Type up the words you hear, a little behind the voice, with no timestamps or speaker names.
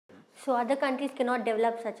So other countries cannot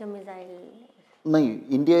develop such a missile? No,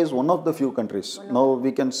 India is one of the few countries. Now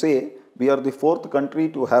we can say we are the fourth country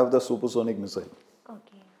to have the supersonic missile.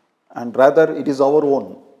 Okay. And rather it is our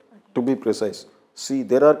own, to be precise. See,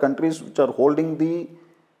 there are countries which are holding the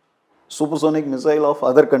supersonic missile of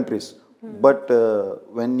other countries. But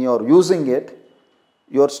when you are using it,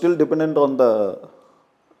 you are still dependent on the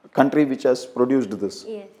country which has produced this.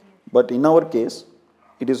 Yes. But in our case,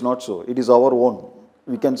 it is not so. It is our own.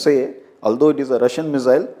 We can say, although it is a Russian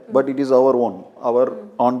missile, but it is our own. Our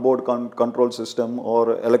onboard control system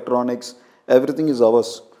or electronics, everything is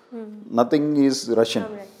ours. Nothing is Russian.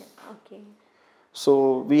 From Russia. Okay.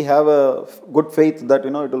 So we have a good faith that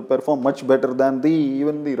it will perform much better than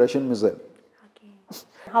even the Russian missile. Okay.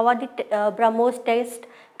 How are the BrahMos tests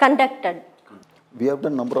conducted? We have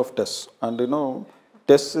done number of tests, and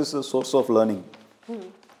tests is a source of learning.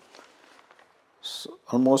 So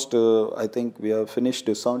almost, I think we have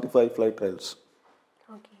finished 75 flight trials.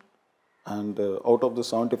 Okay. And out of the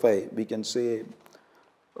 75, we can say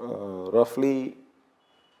roughly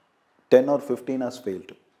 10 or 15 has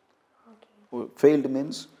failed. Okay. Failed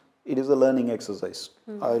means it is a learning exercise.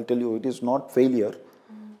 I'll tell you, it is not failure.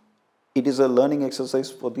 It is a learning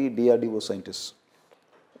exercise for the DRDO scientists.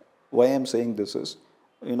 Why I'm saying this is,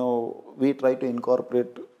 we try to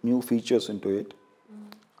incorporate new features into it,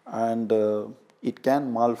 and it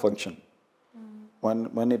can malfunction.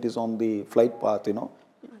 When it is on the flight path,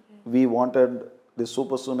 we wanted the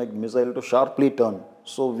supersonic missile to sharply turn.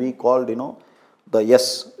 So we called, the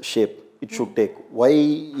S shape it should take. Why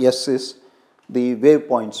S is the wave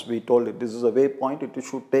points. We told it this is a wave point, it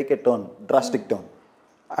should take a turn, drastic turn.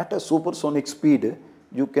 At a supersonic speed,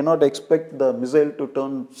 you cannot expect the missile to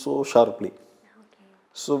turn so sharply. Okay.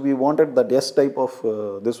 So we wanted that S type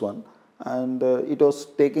of this one, and it was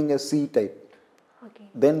taking a C type. Okay.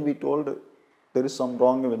 Then we told there is some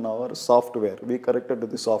wrong in our software. We corrected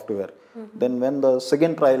the software. Then when the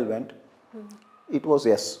second trial went, it was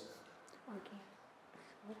yes.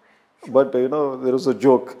 Okay. But there is a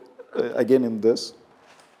joke again in this.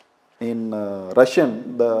 In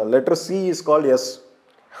Russian, the letter C is called yes.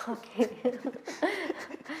 Okay.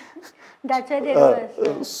 That's why there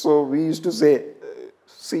was. So we used to say,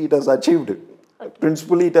 see, it has achieved.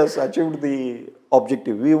 Principally, it has achieved the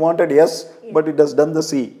objective. We wanted yes, but it has done the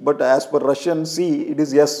C. But as per Russian C, it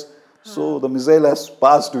is yes. So the missile has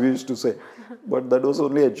passed, we used to say. But that was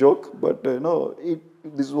only a joke. But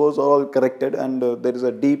this was all corrected, and there is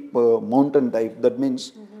a deep mountain dive. That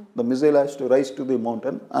means the missile has to rise to the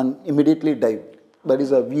mountain and immediately dive. That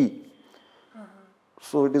is a V.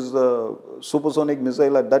 So it is a supersonic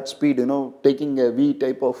missile at that speed, taking a V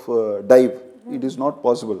type of dive. It is not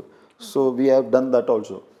possible. So we have done that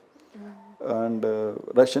also. And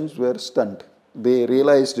Russians were stunned. They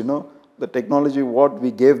realized, the technology what we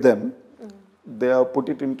gave them, they have put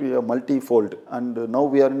it into a multi-fold. And now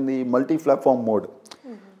we are in the multi-platform mode.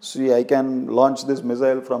 See, I can launch this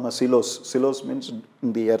missile from a silos. Silos means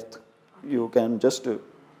in the earth. You can just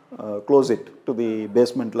close it to the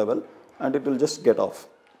basement level, and it will just get off.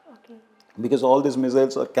 Okay. Because all these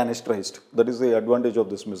missiles are canisterized. That is the advantage of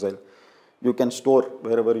this missile. You can store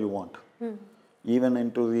wherever you want. Even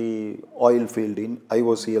into the oil field in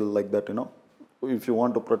IOCL like that, If you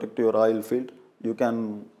want to protect your oil field, you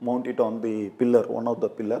can mount it on the pillar, one of the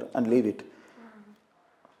pillar, and leave it.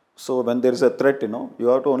 So when there is a threat, you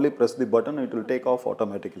have to only press the button, it will take off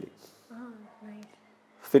automatically. Nice.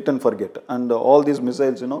 Fit and forget. And all these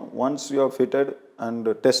missiles, once you have fitted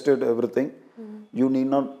and tested everything, you need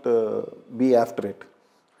not be after it.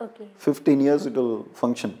 Okay. 15 years it will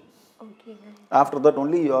function. Okay. Nice. After that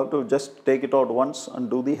only you have to just take it out once and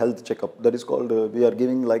do the health checkup. That is called, we are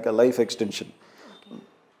giving like a life extension. Okay.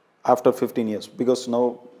 After 15 years. Because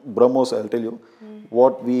now BrahMos, I'll tell you,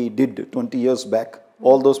 what we did 20 years back,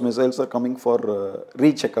 all those missiles are coming for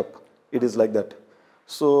re-checkup. It is like that.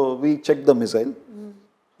 So we check the missile.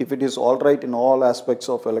 If it is all right in all aspects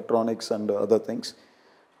of electronics and other things,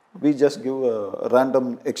 we just give a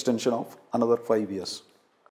random extension of another 5 years.